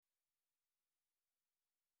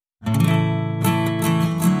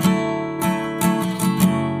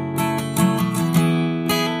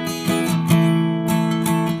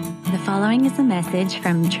following is a message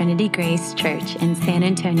from Trinity Grace Church in San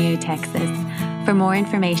Antonio, Texas. For more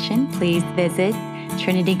information, please visit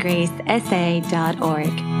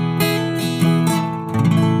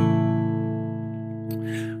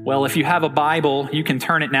trinitygracesa.org. Well, if you have a Bible, you can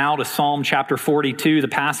turn it now to Psalm chapter 42. The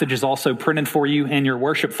passage is also printed for you in your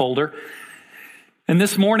worship folder. And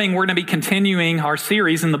this morning, we're going to be continuing our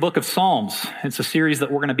series in the book of Psalms. It's a series that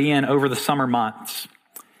we're going to be in over the summer months.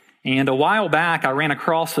 And a while back, I ran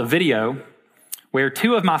across a video where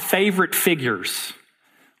two of my favorite figures,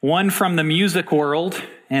 one from the music world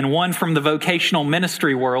and one from the vocational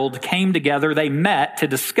ministry world, came together. They met to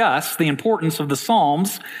discuss the importance of the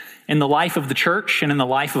Psalms in the life of the church and in the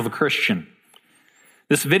life of a Christian.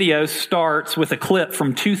 This video starts with a clip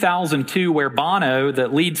from 2002 where Bono, the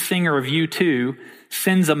lead singer of U2,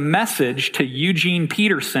 sends a message to Eugene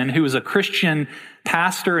Peterson, who is a Christian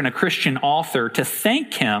pastor and a Christian author, to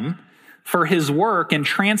thank him for his work in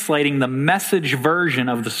translating the Message version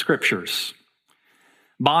of the scriptures.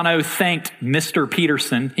 Bono thanked Mr.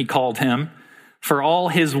 Peterson, he called him, for all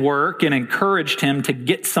his work and encouraged him to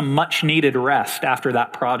get some much needed rest after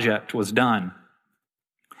that project was done.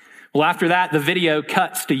 Well, after that, the video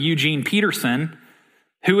cuts to Eugene Peterson,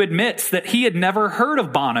 who admits that he had never heard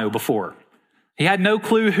of Bono before. He had no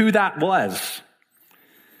clue who that was.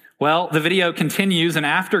 Well, the video continues, and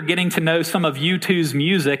after getting to know some of U2's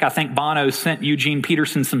music, I think Bono sent Eugene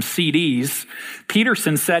Peterson some CDs.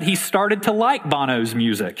 Peterson said he started to like Bono's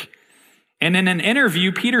music. And in an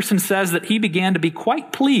interview, Peterson says that he began to be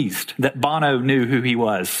quite pleased that Bono knew who he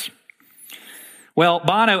was. Well,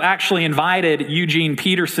 Bono actually invited Eugene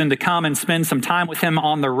Peterson to come and spend some time with him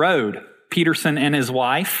on the road, Peterson and his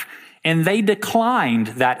wife, and they declined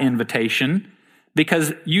that invitation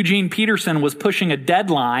because Eugene Peterson was pushing a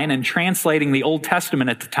deadline and translating the Old Testament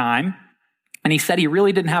at the time, and he said he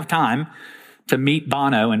really didn't have time to meet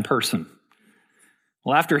Bono in person.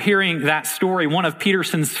 Well, after hearing that story, one of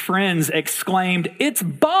Peterson's friends exclaimed, "It's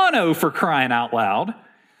Bono, for crying out loud,"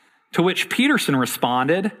 to which Peterson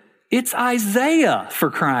responded, "It's Isaiah,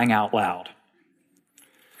 for crying out loud."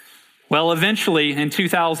 Well, eventually in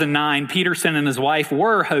 2009, Peterson and his wife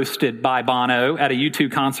were hosted by Bono at a U2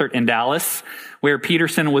 concert in Dallas, where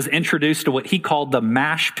Peterson was introduced to what he called the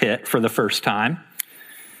mash pit for the first time.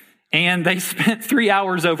 And they spent 3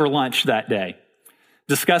 hours over lunch that day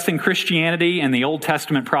discussing Christianity and the Old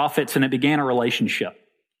Testament prophets, and it began a relationship.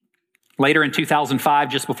 Later in 2005,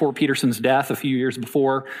 just before Peterson's death, a few years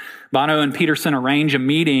before, Bono and Peterson arranged a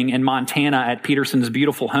meeting in Montana at Peterson's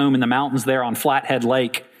beautiful home in the mountains there on Flathead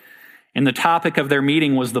Lake. And the topic of their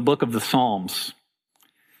meeting was the book of the Psalms.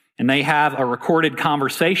 And they have a recorded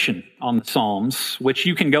conversation on the Psalms, which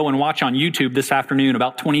you can go and watch on YouTube this afternoon,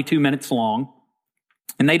 about 22 minutes long.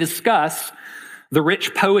 And they discuss the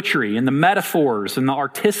rich poetry and the metaphors and the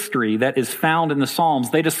artistry that is found in the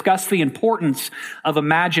Psalms. They discuss the importance of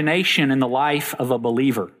imagination in the life of a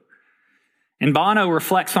believer. And Bono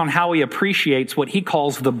reflects on how he appreciates what he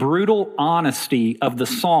calls the brutal honesty of the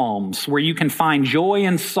Psalms, where you can find joy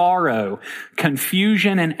and sorrow,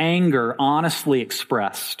 confusion and anger honestly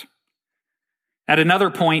expressed. At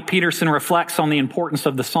another point, Peterson reflects on the importance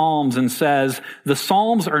of the Psalms and says, the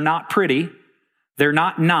Psalms are not pretty, they're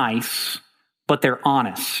not nice, but they're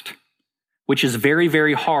honest, which is very,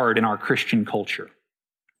 very hard in our Christian culture.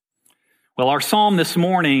 Well, our psalm this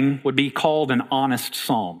morning would be called an honest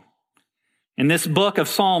psalm. In this book of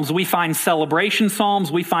Psalms, we find celebration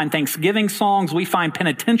psalms, we find thanksgiving songs, we find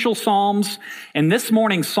penitential psalms, and this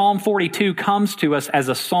morning, Psalm 42 comes to us as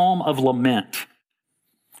a psalm of lament,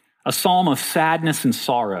 a psalm of sadness and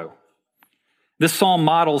sorrow. This psalm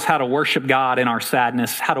models how to worship God in our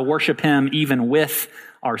sadness, how to worship Him even with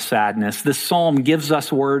our sadness. This psalm gives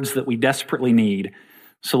us words that we desperately need.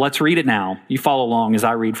 So let's read it now. You follow along as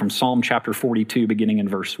I read from Psalm chapter 42, beginning in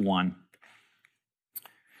verse 1.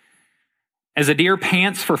 As a deer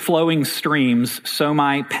pants for flowing streams, so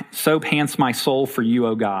pants my soul for you,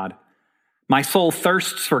 O God. My soul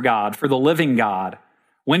thirsts for God, for the living God.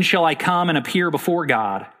 When shall I come and appear before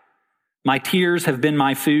God? My tears have been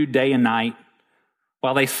my food day and night,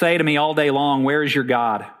 while they say to me all day long, where is your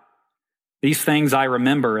God? These things I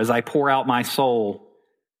remember as I pour out my soul,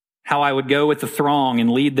 how I would go with the throng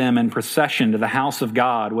and lead them in procession to the house of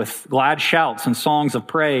God with glad shouts and songs of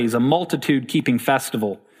praise, a multitude keeping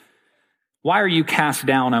festival. Why are you cast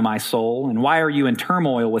down, O my soul, and why are you in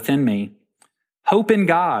turmoil within me? Hope in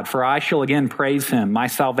God, for I shall again praise Him, my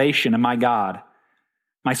salvation and my God.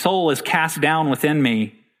 My soul is cast down within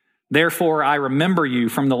me. Therefore I remember you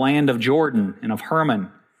from the land of Jordan and of Hermon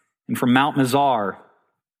and from Mount Mizar.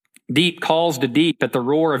 Deep calls to deep at the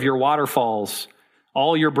roar of your waterfalls.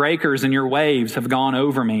 All your breakers and your waves have gone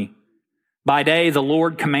over me. By day, the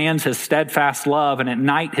Lord commands his steadfast love, and at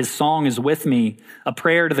night his song is with me, a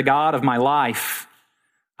prayer to the God of my life.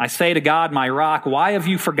 I say to God, my rock, why have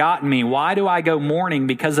you forgotten me? Why do I go mourning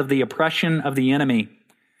because of the oppression of the enemy?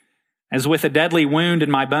 As with a deadly wound in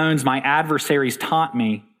my bones, my adversaries taunt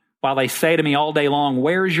me, while they say to me all day long,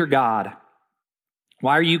 where is your God?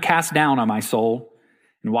 Why are you cast down, O my soul?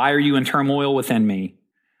 And why are you in turmoil within me?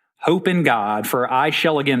 Hope in God, for I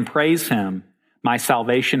shall again praise him, my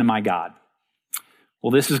salvation and my God.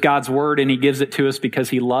 Well, this is God's word, and he gives it to us because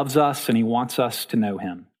he loves us and he wants us to know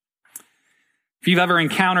him. If you've ever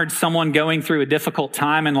encountered someone going through a difficult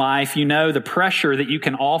time in life, you know the pressure that you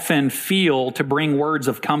can often feel to bring words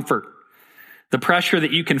of comfort. The pressure that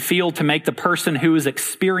you can feel to make the person who has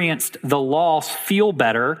experienced the loss feel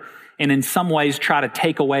better and in some ways try to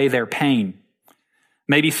take away their pain.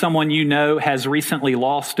 Maybe someone you know has recently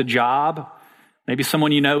lost a job. Maybe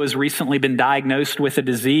someone you know has recently been diagnosed with a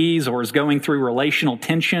disease or is going through relational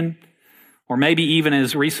tension, or maybe even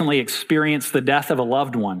has recently experienced the death of a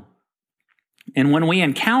loved one. And when we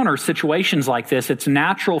encounter situations like this, it's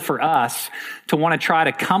natural for us to want to try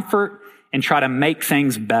to comfort and try to make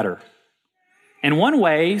things better. And one of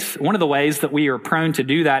the ways that we are prone to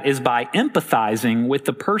do that is by empathizing with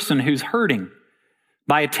the person who's hurting,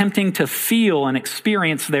 by attempting to feel and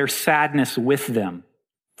experience their sadness with them.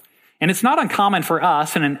 And it's not uncommon for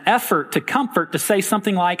us in an effort to comfort to say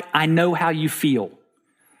something like, I know how you feel.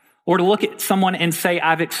 Or to look at someone and say,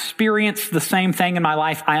 I've experienced the same thing in my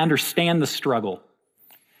life. I understand the struggle.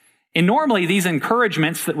 And normally these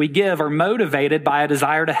encouragements that we give are motivated by a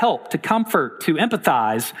desire to help, to comfort, to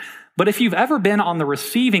empathize. But if you've ever been on the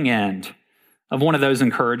receiving end of one of those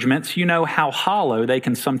encouragements, you know how hollow they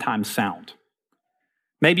can sometimes sound.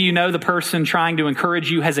 Maybe you know the person trying to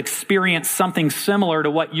encourage you has experienced something similar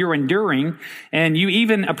to what you're enduring, and you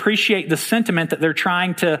even appreciate the sentiment that they're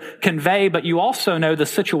trying to convey, but you also know the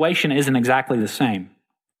situation isn't exactly the same,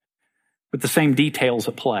 with the same details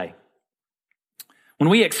at play. When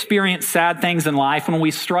we experience sad things in life, when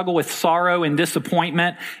we struggle with sorrow and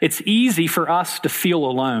disappointment, it's easy for us to feel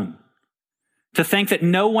alone, to think that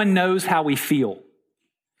no one knows how we feel.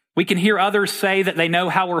 We can hear others say that they know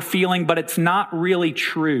how we're feeling, but it's not really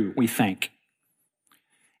true, we think.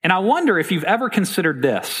 And I wonder if you've ever considered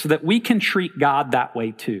this, that we can treat God that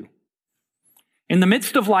way too. In the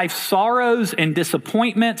midst of life's sorrows and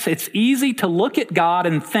disappointments, it's easy to look at God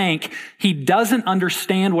and think he doesn't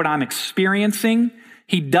understand what I'm experiencing.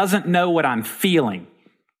 He doesn't know what I'm feeling.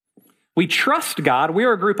 We trust God.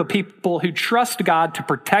 We're a group of people who trust God to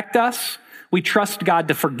protect us. We trust God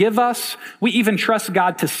to forgive us. We even trust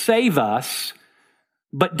God to save us.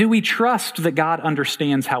 But do we trust that God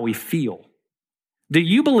understands how we feel? Do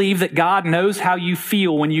you believe that God knows how you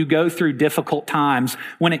feel when you go through difficult times,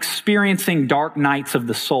 when experiencing dark nights of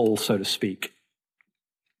the soul, so to speak?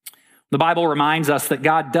 The Bible reminds us that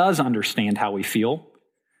God does understand how we feel.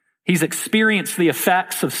 He's experienced the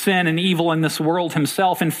effects of sin and evil in this world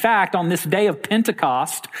himself. In fact, on this day of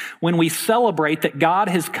Pentecost, when we celebrate that God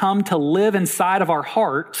has come to live inside of our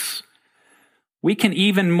hearts, we can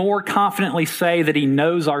even more confidently say that he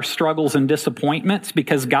knows our struggles and disappointments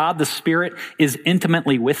because God the Spirit is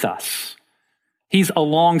intimately with us. He's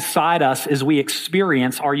alongside us as we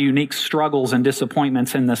experience our unique struggles and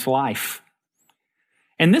disappointments in this life.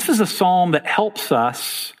 And this is a psalm that helps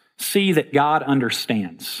us see that God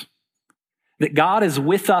understands, that God is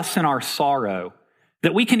with us in our sorrow,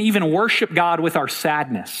 that we can even worship God with our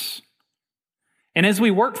sadness. And as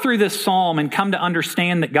we work through this psalm and come to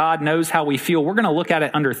understand that God knows how we feel, we're going to look at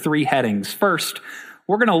it under three headings. First,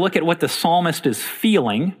 we're going to look at what the psalmist is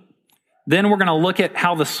feeling. Then we're going to look at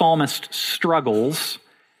how the psalmist struggles.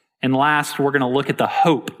 And last, we're going to look at the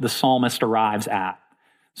hope the psalmist arrives at.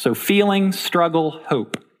 So feeling, struggle,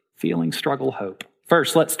 hope. Feeling, struggle, hope.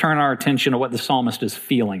 First, let's turn our attention to what the psalmist is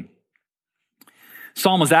feeling.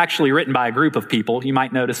 Psalm was actually written by a group of people. You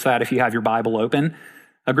might notice that if you have your Bible open.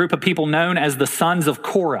 A group of people known as the sons of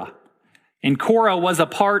Korah. And Korah was a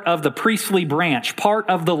part of the priestly branch, part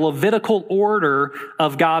of the Levitical order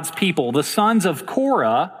of God's people. The sons of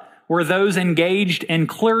Korah were those engaged in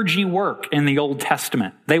clergy work in the Old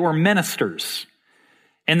Testament. They were ministers.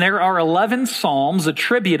 And there are 11 psalms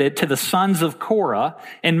attributed to the sons of Korah,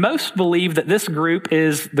 and most believe that this group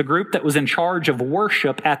is the group that was in charge of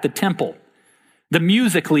worship at the temple. The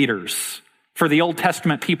music leaders for the Old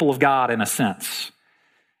Testament people of God, in a sense.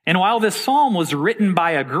 And while this psalm was written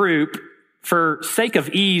by a group, for sake of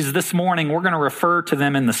ease this morning, we're going to refer to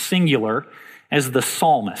them in the singular as the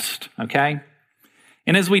psalmist, okay?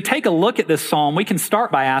 And as we take a look at this psalm, we can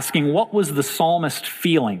start by asking, what was the psalmist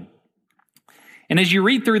feeling? And as you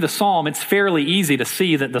read through the psalm, it's fairly easy to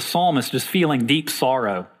see that the psalmist is feeling deep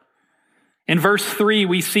sorrow. In verse 3,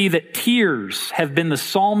 we see that tears have been the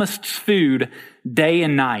psalmist's food day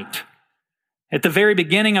and night. At the very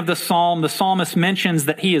beginning of the psalmist mentions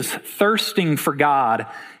that he is thirsting for God,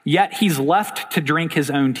 yet he's left to drink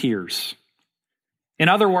his own tears. In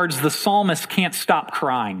other words, the psalmist can't stop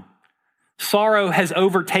crying. Sorrow has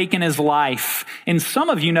overtaken his life, and some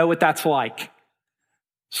of you know what that's like.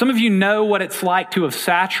 Some of you know what it's like to have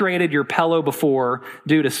saturated your pillow before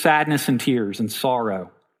due to sadness and tears and sorrow.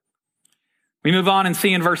 We move on and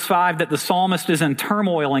see in verse 5 that the psalmist is in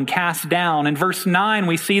turmoil and cast down. In verse 9,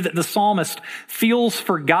 we see that the psalmist feels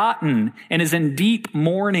forgotten and is in deep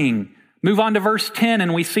mourning. Move on to verse 10,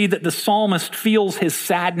 and we see that the psalmist feels his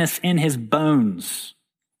sadness in his bones.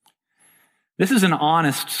 This is an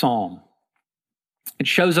honest psalm. It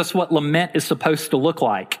shows us what lament is supposed to look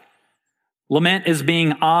like. Lament is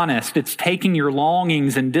being honest. It's taking your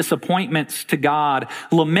longings and disappointments to God.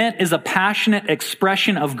 Lament is a passionate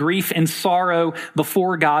expression of grief and sorrow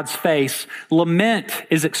before God's face. Lament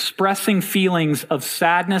is expressing feelings of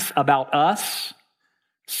sadness about us,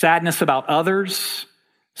 sadness about others,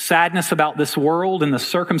 sadness about this world and the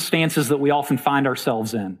circumstances that we often find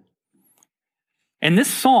ourselves in. And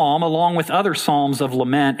this psalm, along with other psalms of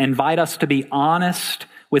lament, invite us to be honest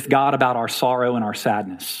with God about our sorrow and our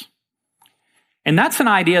sadness. And that's an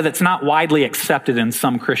idea that's not widely accepted in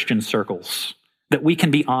some Christian circles, that we can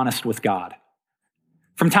be honest with God.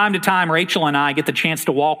 From time to time, Rachel and I get the chance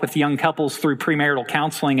to walk with young couples through premarital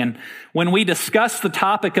counseling. And when we discuss the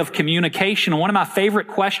topic of communication, one of my favorite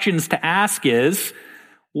questions to ask is,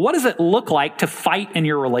 what does it look like to fight in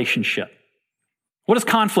your relationship? What does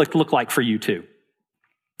conflict look like for you two?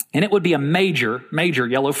 And it would be a major, major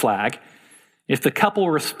yellow flag if the couple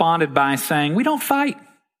responded by saying, we don't fight.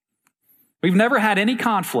 We've never had any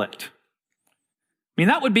conflict. I mean,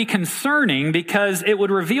 that would be concerning because it would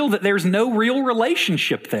reveal that there's no real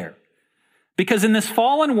relationship there. Because in this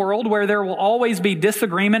fallen world where there will always be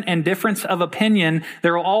disagreement and difference of opinion,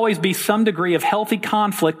 there will always be some degree of healthy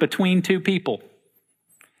conflict between two people.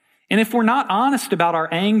 And if we're not honest about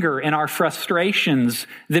our anger and our frustrations,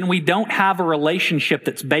 then we don't have a relationship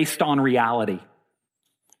that's based on reality.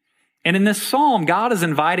 And in this psalm, God is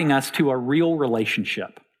inviting us to a real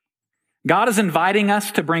relationship. God is inviting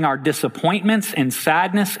us to bring our disappointments and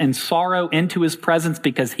sadness and sorrow into his presence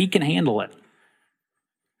because he can handle it.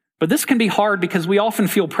 But this can be hard because we often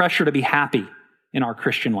feel pressure to be happy in our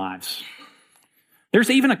Christian lives.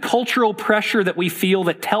 There's even a cultural pressure that we feel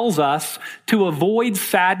that tells us to avoid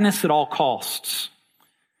sadness at all costs.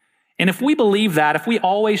 And if we believe that, if we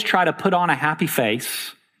always try to put on a happy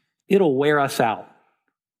face, it'll wear us out.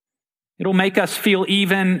 It'll make us feel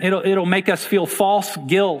it'll make us feel false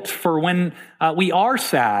guilt for when we are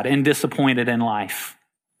sad and disappointed in life.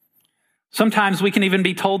 Sometimes we can even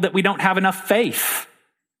be told that we don't have enough faith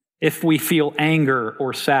if we feel anger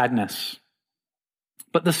or sadness.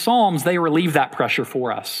 But the Psalms, they relieve that pressure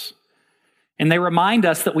for us. And they remind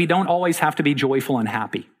us that we don't always have to be joyful and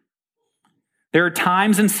happy. There are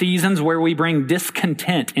times and seasons where we bring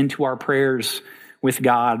discontent into our prayers with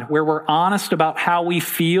God, where we're honest about how we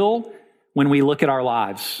feel when we look at our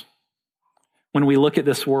lives. When we look at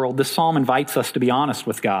this world, this psalm invites us to be honest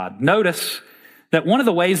with God. Notice that one of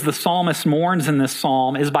the ways the psalmist mourns in this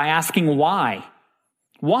psalm is by asking why.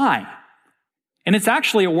 Why? And it's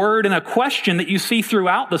actually a word and a question that you see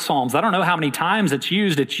throughout the Psalms. I don't know how many times it's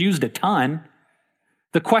used. It's used a ton.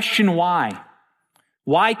 The question why.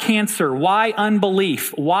 Why cancer? Why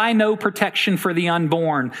unbelief? Why no protection for the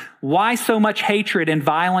unborn? Why so much hatred and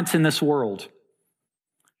violence in this world?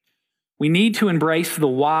 We need to embrace the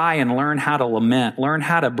why and learn how to lament, learn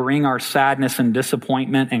how to bring our sadness and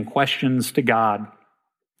disappointment and questions to God.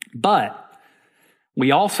 But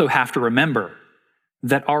we also have to remember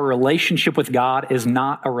that our relationship with God is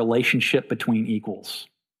not a relationship between equals.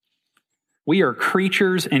 We are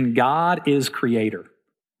creatures and God is creator.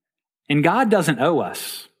 And God doesn't owe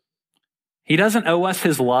us. He doesn't owe us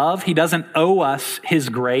his love. He doesn't owe us his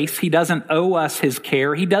grace. He doesn't owe us his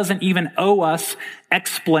care. He doesn't even owe us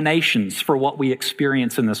explanations for what we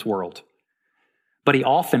experience in this world. But he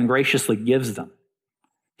often graciously gives them.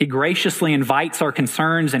 He graciously invites our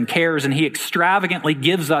concerns and cares, and he extravagantly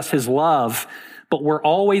gives us his love. But we're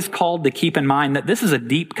always called to keep in mind that this is a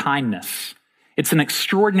deep kindness. It's an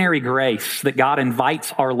extraordinary grace that God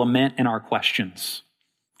invites our lament and our questions.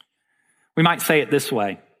 We might say it this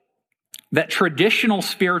way, that traditional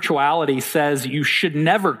spirituality says you should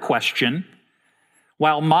never question,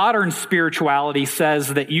 while modern spirituality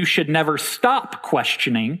says that you should never stop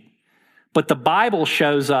questioning, but the Bible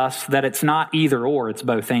shows us that it's not either or, it's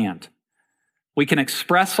both and. We can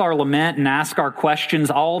express our lament and ask our questions,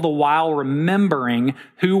 all the while remembering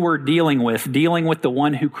who we're dealing with the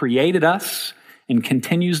one who created us and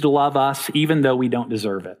continues to love us even though we don't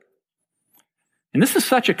deserve it. And this is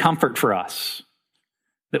such a comfort for us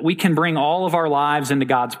that we can bring all of our lives into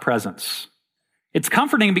God's presence. It's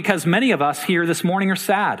comforting because many of us here this morning are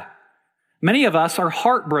sad. Many of us are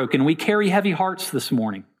heartbroken. We carry heavy hearts this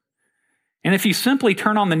morning. And if you simply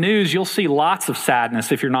turn on the news, you'll see lots of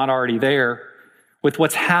sadness if you're not already there with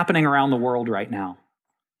what's happening around the world right now.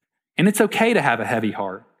 And it's okay to have a heavy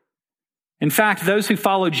heart. In fact, those who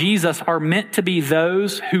follow Jesus are meant to be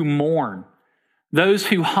those who mourn, those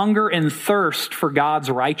who hunger and thirst for God's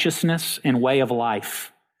righteousness and way of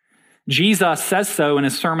life. Jesus says so in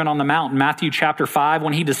his Sermon on the Mount in Matthew chapter 5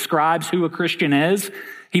 when he describes who a Christian is.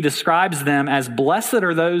 He describes them as blessed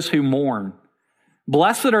are those who mourn.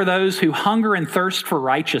 Blessed are those who hunger and thirst for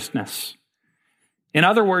righteousness. In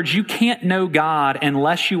other words, you can't know God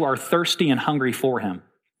unless you are thirsty and hungry for him.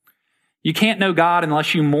 You can't know God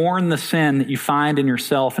unless you mourn the sin that you find in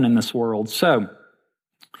yourself and in this world. So,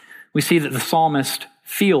 we see that the psalmist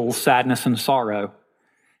feels sadness and sorrow.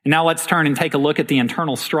 And now let's turn and take a look at the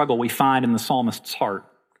internal struggle we find in the psalmist's heart.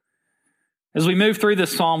 As we move through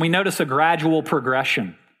this psalm, we notice a gradual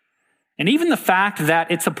progression. And even the fact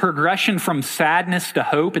that it's a progression from sadness to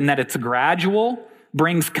hope and that it's gradual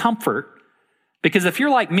brings comfort. Because if you're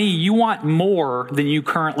like me, you want more than you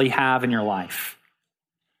currently have in your life.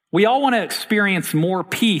 We all want to experience more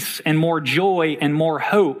peace and more joy and more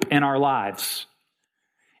hope in our lives.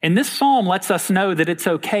 And this psalm lets us know that it's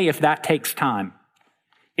okay if that takes time.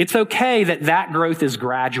 It's okay that that growth is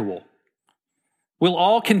gradual. We'll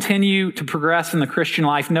all continue to progress in the Christian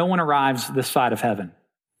life. No one arrives this side of heaven.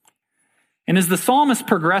 And as the psalmist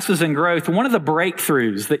progresses in growth, one of the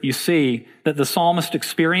breakthroughs that you see that the psalmist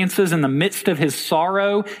experiences in the midst of his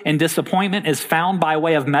sorrow and disappointment is found by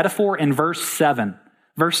way of metaphor in verse 7.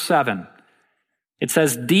 Verse 7. It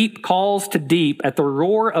says, "Deep calls to deep at the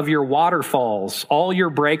roar of your waterfalls. All your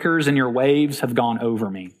breakers and your waves have gone over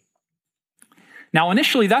me." Now,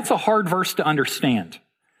 initially, that's a hard verse to understand.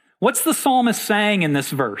 What's the psalmist saying in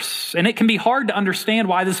this verse? And it can be hard to understand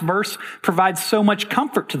why this verse provides so much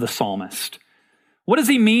comfort to the psalmist. What does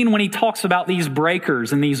he mean when he talks about these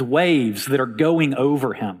breakers and these waves that are going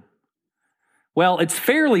over him? Well, it's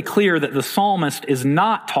fairly clear that the psalmist is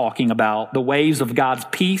not talking about the waves of God's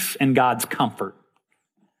peace and God's comfort,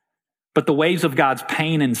 but the waves of God's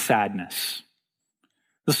pain and sadness.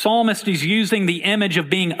 The psalmist is using the image of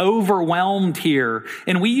being overwhelmed here.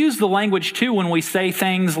 And we use the language too when we say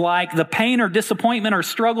things like the pain or disappointment or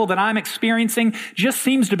struggle that I'm experiencing just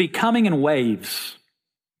seems to be coming in waves.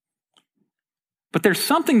 But there's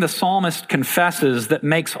something the psalmist confesses that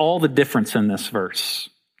makes all the difference in this verse.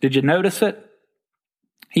 Did you notice it?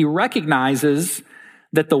 He recognizes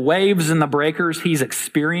that the waves and the breakers he's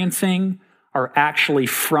experiencing are actually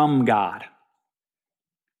from God.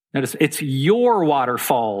 Notice, it's your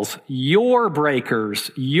waterfalls, your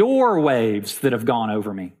breakers, your waves that have gone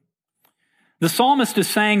over me. The psalmist is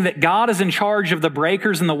saying that God is in charge of the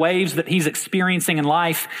breakers and the waves that he's experiencing in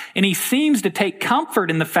life, and he seems to take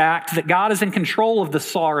comfort in the fact that God is in control of the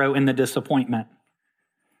sorrow and the disappointment.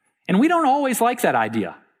 And we don't always like that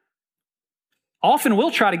idea. Often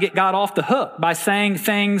we'll try to get God off the hook by saying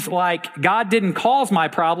things like, God didn't cause my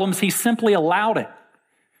problems, he simply allowed it.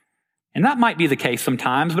 And that might be the case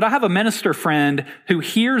sometimes, but I have a minister friend who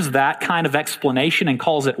hears that kind of explanation and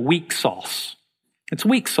calls it weak sauce. It's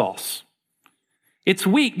weak sauce. It's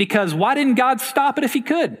weak because why didn't God stop it if he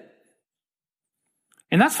could?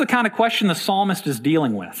 And that's the kind of question the psalmist is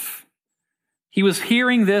dealing with. He was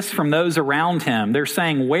hearing this from those around him. They're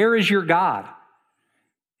saying, where is your God?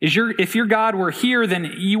 If your God were here,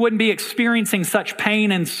 then you wouldn't be experiencing such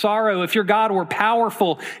pain and sorrow. If your God were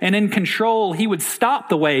powerful and in control, he would stop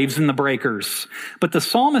the waves and the breakers. But the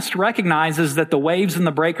psalmist recognizes that the waves and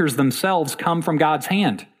the breakers themselves come from God's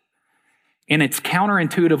hand. And it's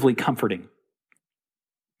counterintuitively comforting.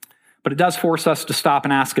 But it does force us to stop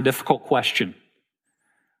and ask a difficult question.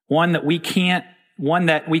 One that we can't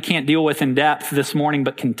deal with in depth this morning,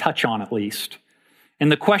 but can touch on at least.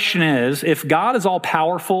 And the question is, if God is all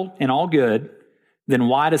powerful and all good, then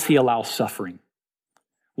why does he allow suffering?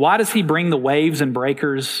 Why does he bring the waves and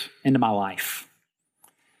breakers into my life?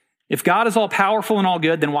 If God is all powerful and all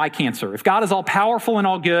good, then why cancer? If God is all powerful and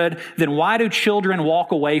all good, then why do children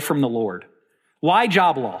walk away from the Lord? Why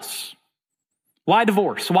job loss? Why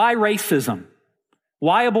divorce? Why racism?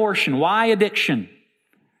 Why abortion? Why addiction?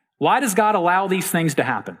 Why does God allow these things to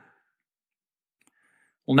happen?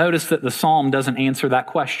 Well, notice that the psalm doesn't answer that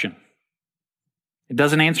question. It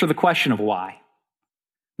doesn't answer the question of why.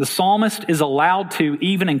 The psalmist is allowed to,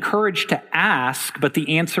 even encouraged to ask, but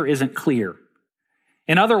the answer isn't clear.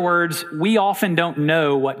 In other words, we often don't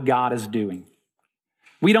know what God is doing.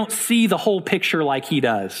 We don't see the whole picture like he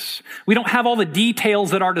does. We don't have all the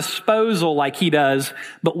details at our disposal like he does,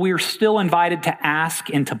 but we're still invited to ask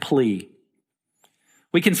and to plea.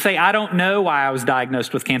 We can say, I don't know why I was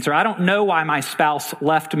diagnosed with cancer. I don't know why my spouse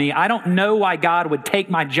left me. I don't know why God would take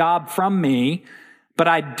my job from me, but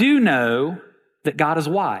I do know that God is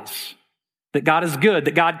wise, that God is good,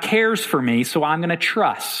 that God cares for me, so I'm going to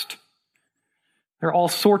trust. There are all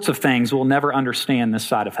sorts of things we'll never understand this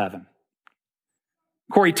side of heaven.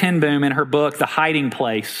 Corrie ten Boom, in her book, The Hiding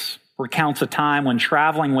Place, recounts a time when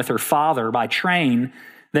traveling with her father by train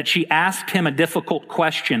that she asked him a difficult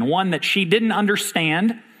question, one that she didn't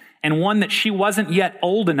understand and one that she wasn't yet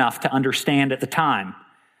old enough to understand at the time.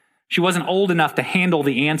 She wasn't old enough to handle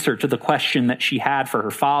the answer to the question that she had for her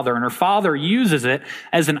father, and her father uses it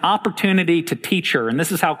as an opportunity to teach her. And this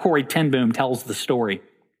is how Corrie ten Boom tells the story.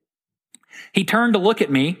 He turned to look at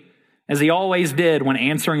me, as he always did when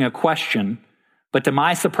answering a question, but to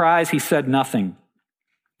my surprise, he said nothing.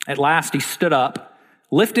 At last, he stood up,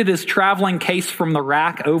 lifted his traveling case from the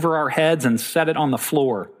rack over our heads, and set it on the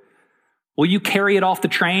floor. Will you carry it off the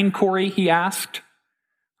train, Corrie? He asked.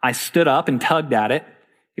 I stood up and tugged at it.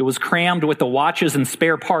 It was crammed with the watches and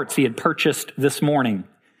spare parts he had purchased this morning.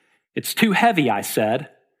 It's too heavy, I said.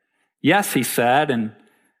 Yes, he said, and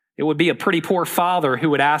it would be a pretty poor father who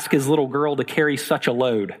would ask his little girl to carry such a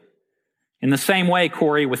load. In the same way,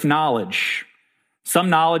 Corrie, with knowledge. Some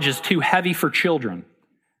knowledge is too heavy for children.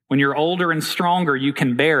 When you're older and stronger, you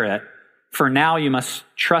can bear it. For now, you must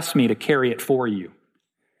trust me to carry it for you.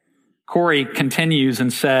 Corrie continues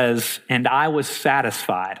and says, and I was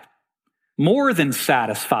satisfied, more than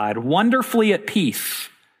satisfied, wonderfully at peace.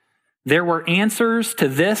 There were answers to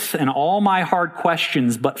this and all my hard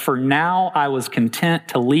questions, but for now I was content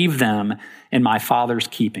to leave them in my Father's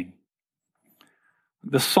keeping.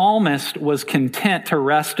 The psalmist was content to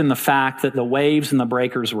rest in the fact that the waves and the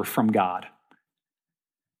breakers were from God.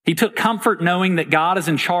 He took comfort knowing that God is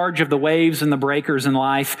in charge of the waves and the breakers in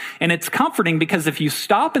life. And it's comforting because if you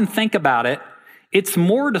stop and think about it, it's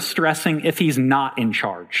more distressing if he's not in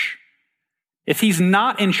charge. If he's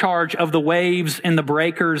not in charge of the waves and the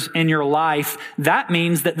breakers in your life, that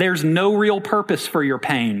means that there's no real purpose for your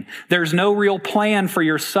pain. There's no real plan for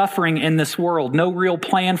your suffering in this world. No real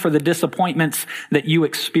plan for the disappointments that you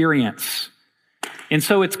experience. And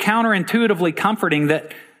so it's counterintuitively comforting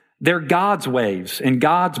that they're God's waves and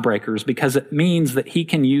God's breakers because it means that he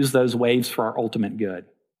can use those waves for our ultimate good.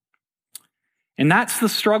 And that's the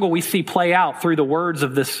struggle we see play out through the words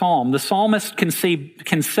of this psalm. The psalmist can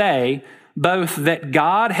say both that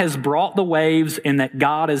God has brought the waves and that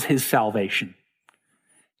God is his salvation.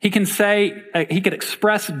 He can say, he could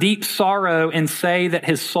express deep sorrow and say that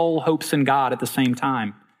his soul hopes in God at the same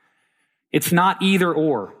time. It's not either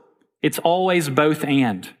or. It's always both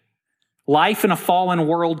and. Life in a fallen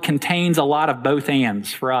world contains a lot of both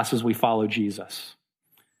ands for us as we follow Jesus.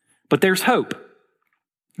 But there's hope.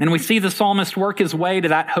 And we see the psalmist work his way to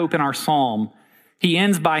that hope in our psalm. He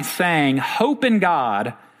ends by saying, hope in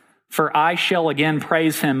God, for I shall again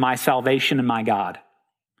praise him, my salvation and my God.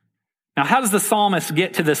 Now, how does the psalmist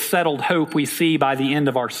get to this settled hope we see by the end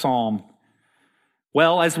of our psalm?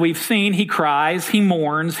 Well, as we've seen, he cries, he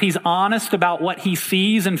mourns, he's honest about what he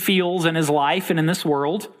sees and feels in his life and in this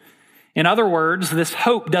world. In other words, this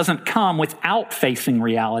hope doesn't come without facing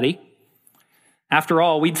reality. After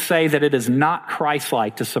all, we'd say that it is not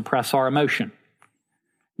Christ-like to suppress our emotion.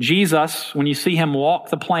 Jesus, when you see him walk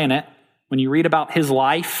the planet, when you read about his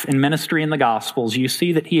life and ministry in the Gospels, you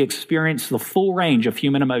see that he experienced the full range of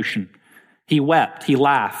human emotion. He wept, he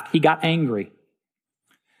laughed, he got angry.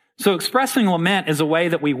 So expressing lament is a way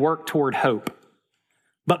that we work toward hope.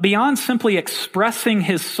 But beyond simply expressing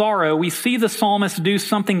his sorrow, we see the psalmist do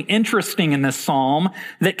something interesting in this psalm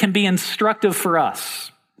that can be instructive for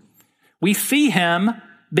us. We see him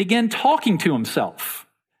begin talking to himself.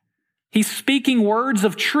 He's speaking words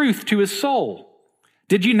of truth to his soul.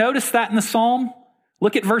 Did you notice that in the psalm?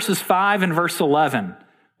 Look at verses 5 and verse 11,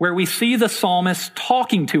 where we see the psalmist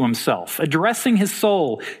talking to himself, addressing his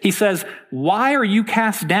soul. He says, why are you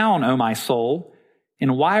cast down, O my soul?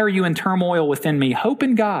 And why are you in turmoil within me? Hope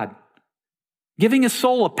in God, giving his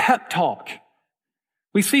soul a pep talk.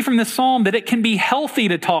 We see from this psalm that it can be healthy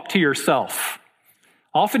to talk to yourself.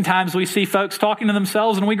 Oftentimes we see folks talking to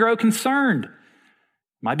themselves and we grow concerned.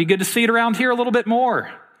 Might be good to see it around here a little bit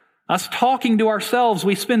more. Us talking to ourselves,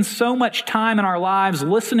 we spend so much time in our lives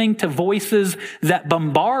listening to voices that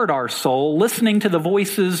bombard our soul, listening to the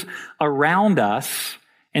voices around us,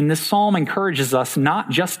 And this psalm encourages us not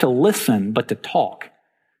just to listen, but to talk,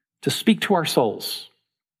 to speak to our souls.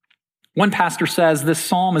 One pastor says this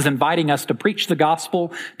psalm is inviting us to preach the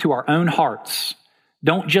gospel to our own hearts.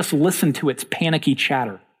 Don't just listen to its panicky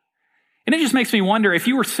chatter. And it just makes me wonder, if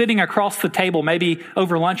you were sitting across the table, maybe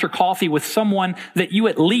over lunch or coffee, with someone that you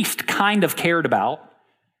at least kind of cared about,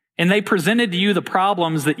 and they presented to you the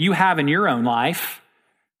problems that you have in your own life,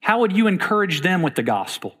 how would you encourage them with the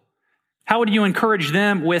gospel? How would you encourage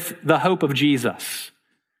them with the hope of Jesus?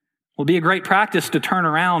 Well, it'd be a great practice to turn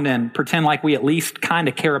around and pretend like we at least kind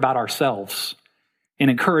of care about ourselves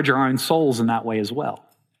and encourage our own souls in that way as well.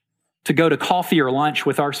 To go to coffee or lunch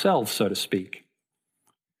with ourselves, so to speak.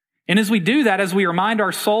 And as we do that, as we remind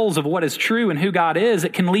our souls of what is true and who God is,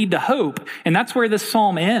 it can lead to hope. And that's where this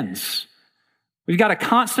psalm ends. We've got to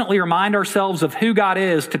constantly remind ourselves of who God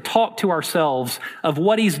is, to talk to ourselves of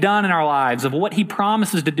what he's done in our lives, of what he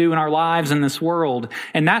promises to do in our lives in this world.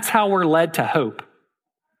 And that's how we're led to hope.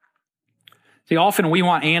 See, often we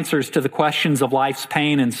want answers to the questions of life's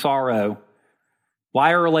pain and sorrow.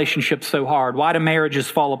 Why are relationships so hard? Why do marriages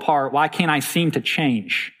fall apart? Why can't I seem to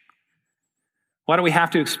change? Why do we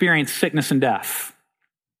have to experience sickness and death?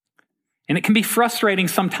 And it can be frustrating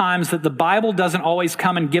sometimes that the Bible doesn't always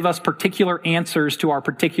come and give us particular answers to our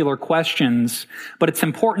particular questions, but it's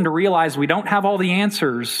important to realize we don't have all the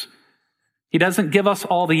answers. He doesn't give us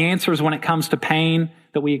all the answers when it comes to pain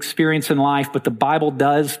that we experience in life, but the Bible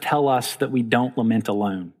does tell us that we don't lament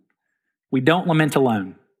alone. We don't lament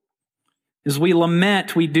alone. As we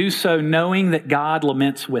lament, we do so knowing that God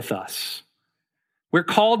laments with us. We're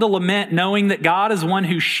called to lament knowing that God is one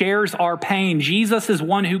who shares our pain. Jesus is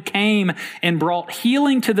one who came and brought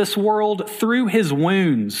healing to this world through his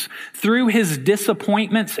wounds, through his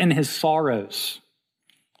disappointments and his sorrows.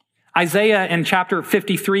 Isaiah in chapter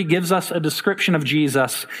 53 gives us a description of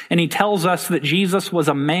Jesus, and he tells us that Jesus was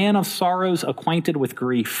a man of sorrows, acquainted with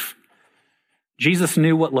grief. Jesus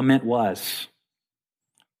knew what lament was.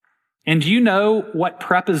 And do you know what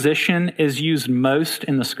preposition is used most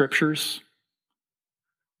in the scriptures?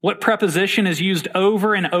 What preposition is used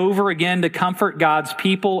over and over again to comfort God's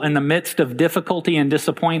people in the midst of difficulty and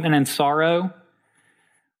disappointment and sorrow?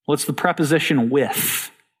 Well, it's the preposition with.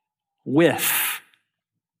 With.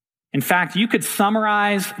 In fact, you could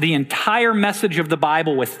summarize the entire message of the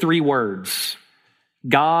Bible with 3 words.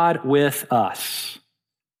 God with us.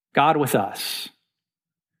 God with us.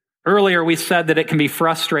 Earlier, we said that it can be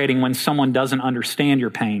frustrating when someone doesn't understand your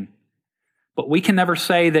pain. But we can never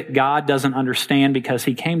say that God doesn't understand, because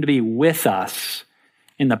he came to be with us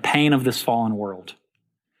in the pain of this fallen world.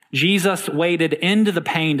 Jesus waded into the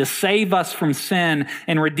pain to save us from sin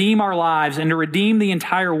and redeem our lives and to redeem the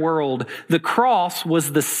entire world. The cross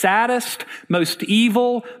was the saddest, most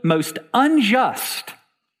evil, most unjust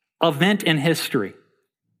event in history.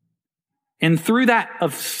 And through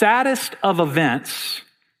that saddest of events,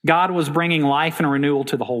 God was bringing life and renewal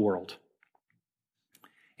to the whole world.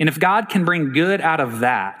 And if God can bring good out of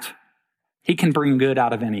that, he can bring good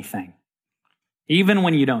out of anything. Even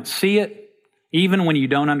when you don't see it, even when you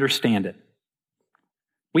don't understand it.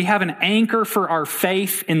 We have an anchor for our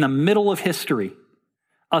faith in the middle of history,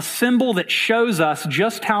 a symbol that shows us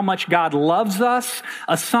just how much God loves us,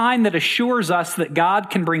 a sign that assures us that God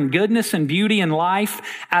can bring goodness and beauty in life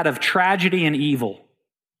out of tragedy and evil.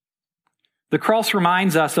 The cross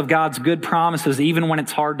reminds us of God's good promises even when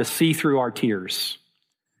it's hard to see through our tears.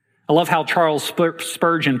 I love how Charles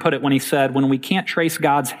Spurgeon put it when he said, "When we can't trace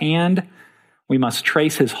God's hand, we must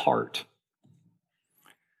trace his heart."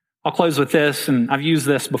 I'll close with this, and I've used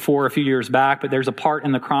this before a few years back, but there's a part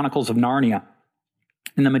in the Chronicles of Narnia,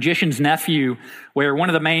 in The Magician's Nephew, where one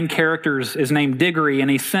of the main characters is named Diggory,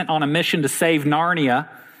 and he's sent on a mission to save Narnia,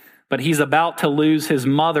 but he's about to lose his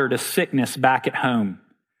mother to sickness back at home.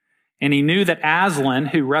 And he knew that Aslan,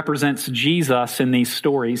 who represents Jesus in these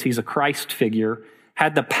stories, he's a Christ figure,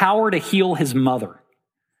 had the power to heal his mother.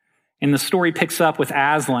 And the story picks up with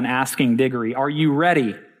Aslan asking Diggory, "Are you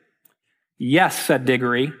ready?" "Yes," said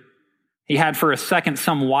Diggory. He had for a second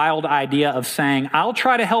some wild idea of saying, "I'll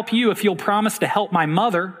try to help you if you'll promise to help my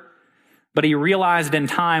mother." But he realized in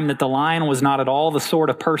time that the lion was not at all the sort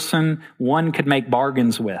of person one could make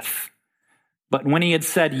bargains with. But when he had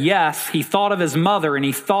said yes, he thought of his mother, and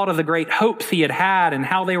he thought of the great hopes he had had and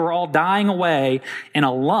how they were all dying away, and a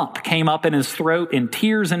lump came up in his throat and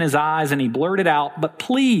tears in his eyes, and he blurted out, "But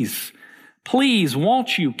please, please,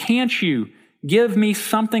 won't you, can't you give me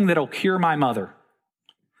something that'll cure my mother?"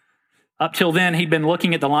 Up till then, he'd been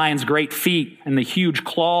looking at the lion's great feet and the huge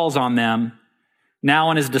claws on them. Now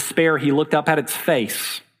in his despair, he looked up at its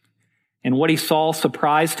face, and what he saw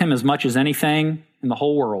surprised him as much as anything in the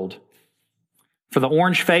whole world. For the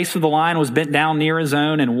orange face of the lion was bent down near his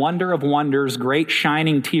own, and wonder of wonders, great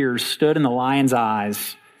shining tears stood in the lion's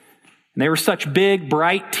eyes. And they were such big,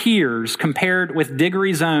 bright tears compared with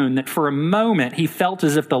Diggory's own that for a moment he felt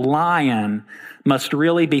as if the lion must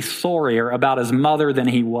really be sorrier about his mother than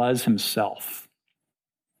he was himself.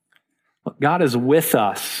 Look, God is with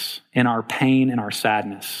us in our pain and our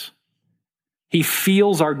sadness. He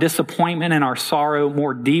feels our disappointment and our sorrow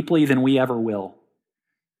more deeply than we ever will.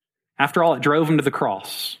 After all, it drove him to the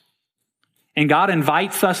cross. And God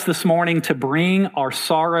invites us this morning to bring our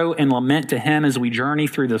sorrow and lament to him as we journey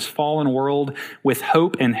through this fallen world with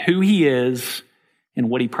hope in who he is and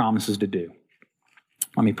what he promises to do.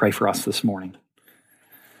 Let me pray for us this morning.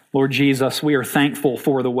 Lord Jesus, we are thankful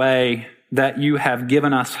for the way that you have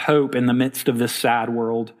given us hope in the midst of this sad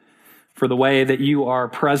world, for the way that you are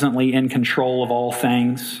presently in control of all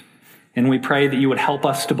things. And we pray that you would help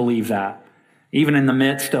us to believe that. Even in the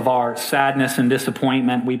midst of our sadness and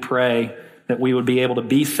disappointment, we pray that we would be able to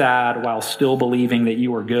be sad while still believing that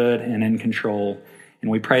you are good and in control. And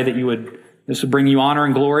we pray that this would bring you honor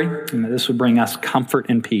and glory, and that this would bring us comfort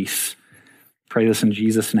and peace. Pray this in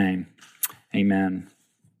Jesus' name. Amen.